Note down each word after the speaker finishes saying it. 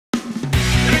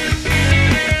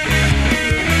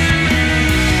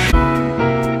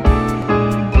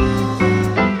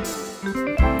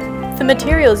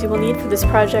materials you will need for this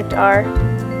project are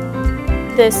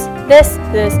this,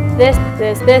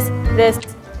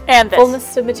 and this. Full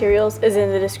list of materials is in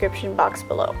the description box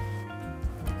below.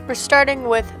 We're starting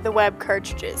with the web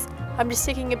cartridges. I'm just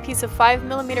taking a piece of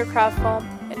 5mm craft foam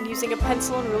and using a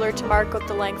pencil and ruler to mark out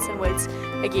the lengths and widths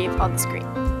I gave on the screen.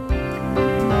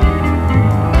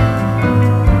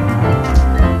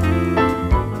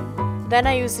 Then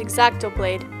I used an X-Acto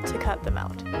blade to cut them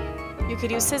out. You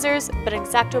could use scissors, but an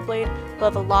X-Acto blade will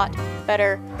have a lot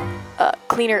better,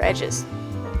 cleaner edges.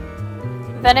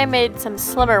 Then I made some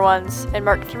slimmer ones and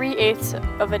marked 3/8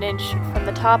 of an inch from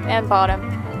the top and bottom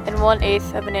and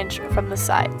 1/8 of an inch from the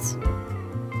sides.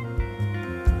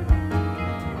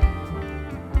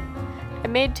 I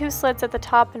made 2 slits at the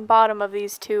top and bottom of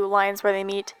these 2 lines where they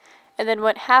meet, and then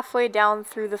went halfway down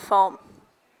through the foam.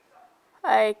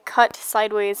 I cut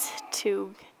sideways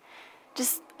to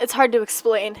it's hard to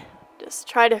explain. Just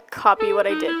try to copy what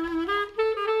I did.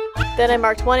 Then I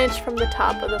marked 1 inch from the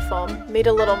top of the foam, made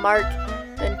a little mark,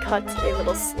 then cut a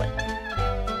little slit.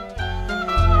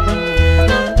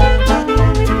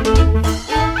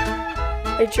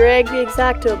 I dragged the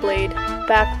X-Acto blade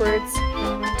backwards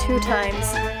 2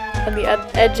 times on the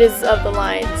edges of the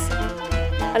lines.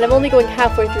 And I'm only going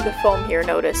halfway through the foam here,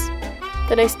 notice.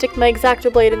 Then I stick my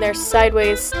X-Acto blade in there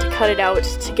sideways to cut it out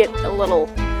to get a little,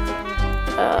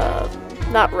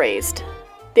 not raised.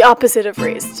 The opposite of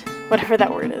raised, whatever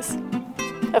that word is.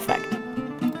 Effect.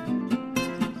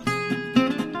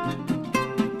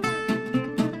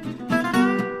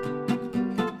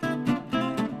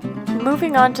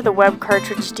 Moving on to the web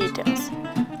cartridge details.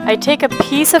 I take a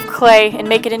piece of clay and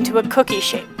make it into a cookie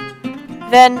shape.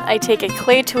 Then I take a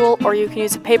clay tool, or you can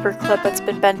use a paper clip that's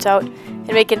been bent out,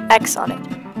 and make an X on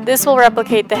it. This will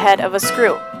replicate the head of a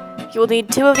screw. You will need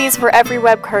 2 of these for every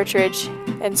web cartridge,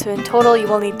 and so in total you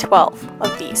will need 12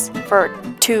 of these for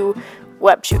 2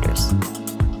 web shooters.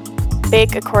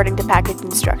 Bake according to package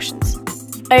instructions.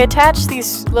 I attach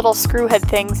these little screw head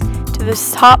things to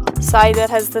this top side that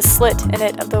has the slit in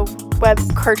it of the web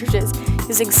cartridges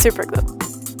using super glue.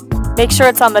 Make sure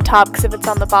it's on the top, because if it's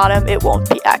on the bottom it won't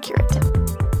be accurate.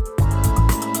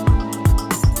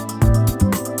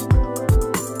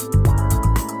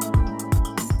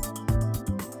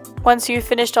 Once you've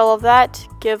finished all of that,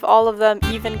 give all of them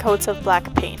even coats of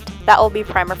black paint. That will be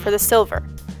primer for the silver.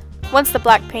 Once the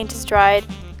black paint is dried,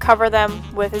 cover them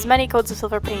with as many coats of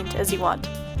silver paint as you want.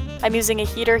 I'm using a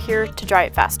heater here to dry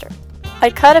it faster.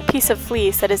 I cut a piece of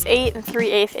fleece that is 8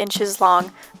 3/8 inches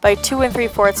long by 2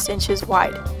 3/4 inches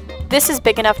wide. This is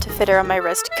big enough to fit around my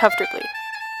wrist comfortably.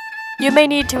 You may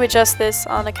need to adjust this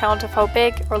on account of how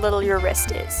big or little your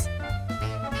wrist is.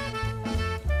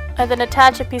 I then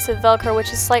attach a piece of Velcro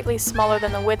which is slightly smaller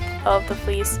than the width of the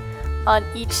fleece on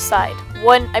each side.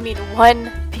 One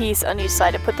piece on each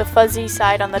side. I put the fuzzy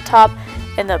side on the top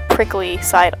and the prickly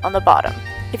side on the bottom.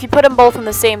 If you put them both on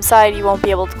the same side, you won't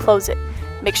be able to close it.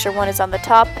 Make sure one is on the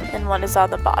top and one is on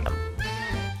the bottom.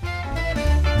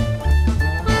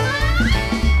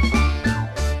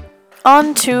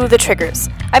 On to the triggers.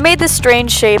 I made this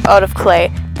strange shape out of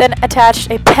clay, then attached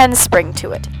a pen spring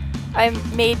to it.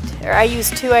 I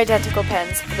used 2 identical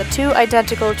pens for the 2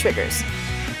 identical triggers.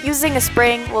 Using a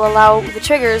spring will allow the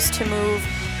triggers to move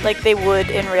like they would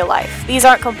in real life. These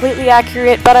aren't completely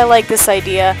accurate, but I like this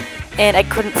idea, and I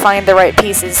couldn't find the right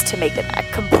pieces to make them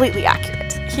completely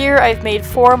accurate. Here I've made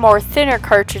 4 more thinner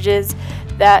cartridges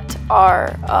that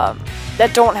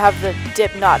don't have the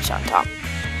dip notch on top.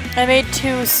 I made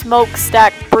 2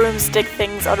 smokestack broomstick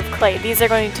things out of clay. These are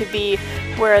going to be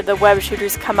where the web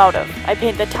shooters come out of. I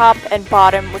painted the top and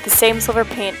bottom with the same silver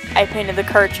paint I painted the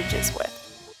cartridges with.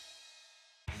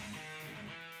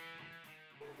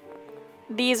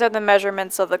 These are the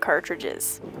measurements of the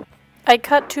cartridges. I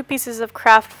cut 2 pieces of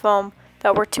craft foam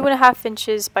that were 2.5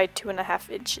 inches by 2.5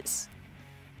 inches.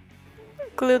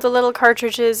 Glue the little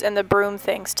cartridges and the broom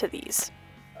things to these.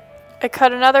 I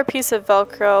cut another piece of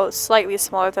Velcro slightly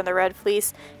smaller than the red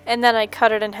fleece, and then I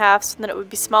cut it in half so that it would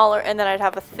be smaller, and then I'd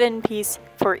have a thin piece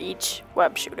for each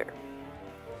web shooter.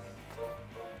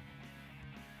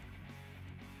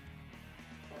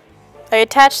 I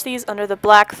attached these under the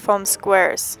black foam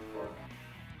squares.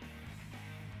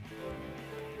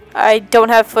 I don't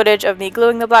have footage of me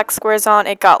gluing the black squares on,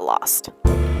 it got lost.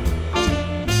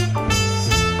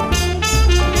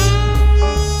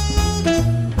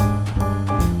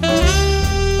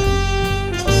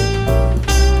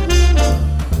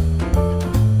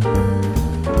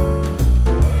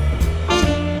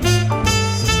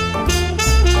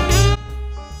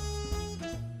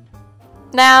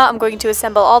 Now I'm going to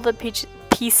assemble all the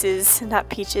pieces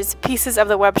of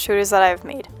the web shooters that I've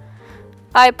made.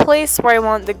 I place where I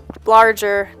want the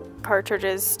larger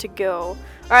cartridges to go,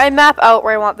 or I map out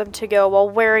where I want them to go while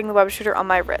wearing the web shooter on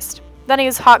my wrist. Then I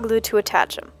use hot glue to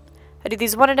attach them. I do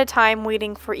these one at a time,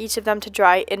 waiting for each of them to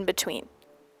dry in between.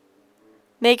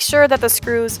 Make sure that the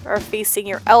screws are facing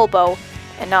your elbow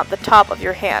and not the top of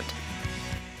your hand.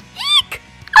 Eek!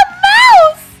 A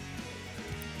mouse!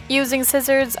 Using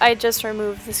scissors, I just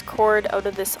removed this cord out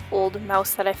of this old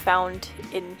mouse that I found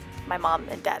in my mom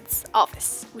and dad's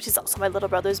office, which is also my little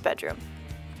brother's bedroom.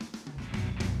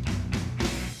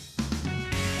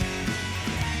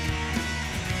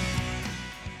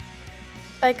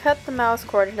 I cut the mouse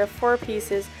cord into 4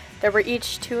 pieces that were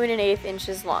each 2 1/8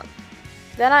 inches long.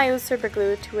 Then I used super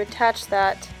glue to attach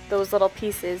those little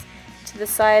pieces to the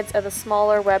sides of the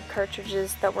smaller web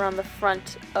cartridges that were on the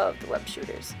front of the web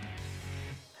shooters.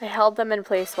 I held them in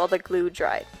place while the glue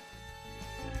dried.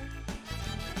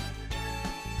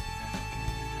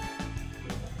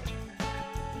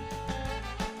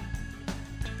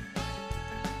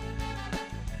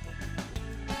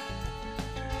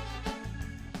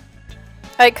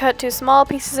 I cut 2 small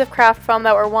pieces of craft foam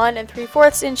that were 1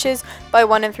 3/4 inches by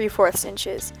 1 3/4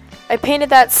 inches. I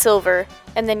painted that silver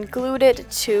and then glued it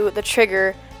to the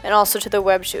trigger and also to the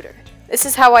web shooter. This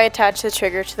is how I attach the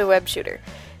trigger to the web shooter.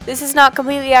 This is not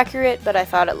completely accurate, but I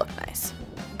thought it looked nice.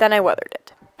 Then I weathered it.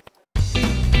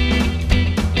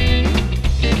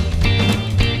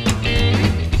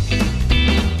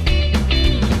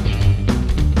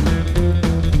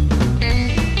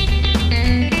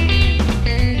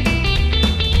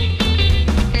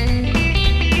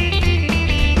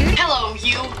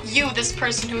 This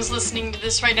person who's listening to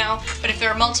this right now, but if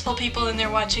there are multiple people in there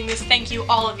watching this, thank you,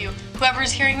 all of you.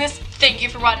 Whoever's hearing this, thank you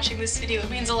for watching this video. It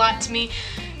means a lot to me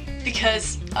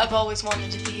because I've always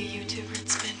wanted to be a YouTuber.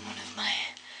 It's been one of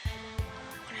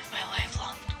my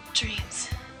lifelong dreams.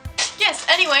 Yes,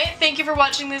 anyway, thank you for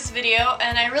watching this video,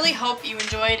 and I really hope you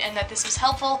enjoyed and that this was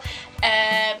helpful.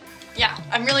 Yeah,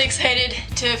 I'm really excited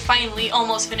to finally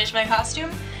almost finish my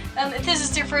costume. If this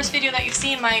is your first video that you've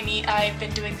seen I've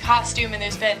been doing costume, and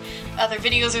there's been other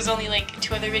videos. There's only like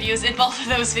 2 other videos. In both of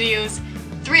those videos,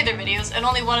 3 other videos, and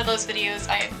only one of those videos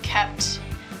I have kept.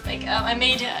 Like, I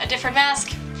made a different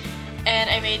mask, and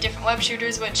I made different web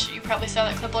shooters, which you probably saw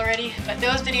that clip already. But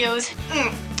those videos,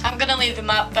 I'm gonna leave them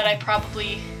up, but I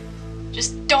probably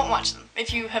just don't watch them.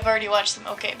 If you have already watched them,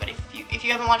 okay, but if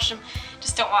you haven't watched them,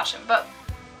 just don't watch them. But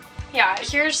yeah,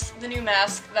 here's the new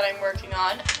mask that I'm working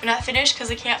on. I'm not finished because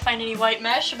I can't find any white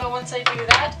mesh, but once I do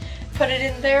that, put it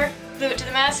in there, glue it to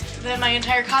the mask, then my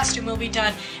entire costume will be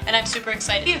done, and I'm super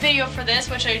excited. There'll be a video for this,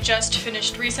 which I just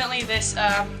finished recently, this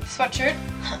sweatshirt.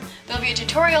 There'll be a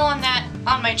tutorial on that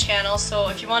on my channel, so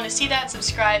if you want to see that,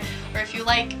 subscribe, or if you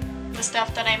like the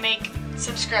stuff that I make,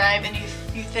 subscribe, and if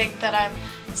you think that I'm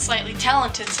slightly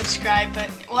talented, subscribe, but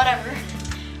whatever.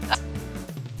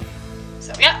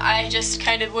 So yeah, I just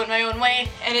kind of went my own way,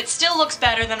 and it still looks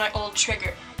better than my old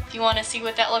trigger. If you want to see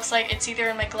what that looks like, it's either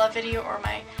in my glove video or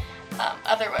my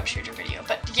other web shooter video.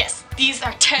 But yes, these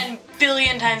are 10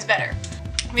 billion times better.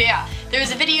 But yeah,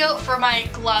 there's a video for my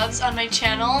gloves on my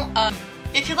channel.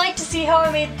 If you'd like to see how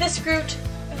I made this Groot,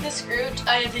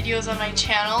 I have videos on my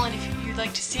channel, and if you'd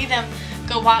like to see them,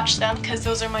 go watch them, because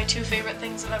those are my 2 favorite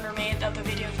things I've ever made, of the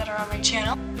videos that are on my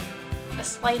channel.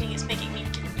 This lighting is making me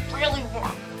get really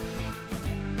warm.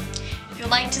 If you'd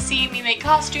like to see me make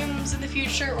costumes in the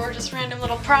future, or just random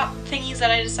little prop thingies that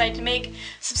I decide to make,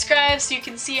 subscribe so you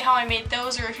can see how I made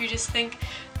those, or if you just think,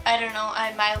 I don't know,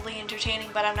 I'm mildly entertaining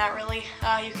but I'm not really,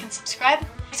 you can subscribe.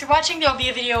 Thanks for watching. There will be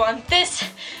a video on this.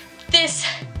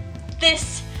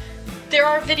 There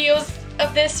are videos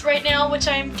of this right now, which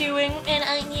I'm doing,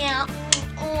 and yeah,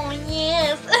 oh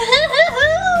yes.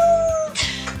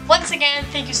 Once again,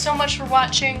 thank you so much for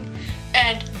watching,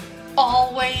 and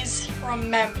always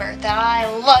remember that I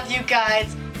love you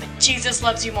guys, but Jesus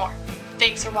loves you more.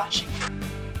 Thanks for watching.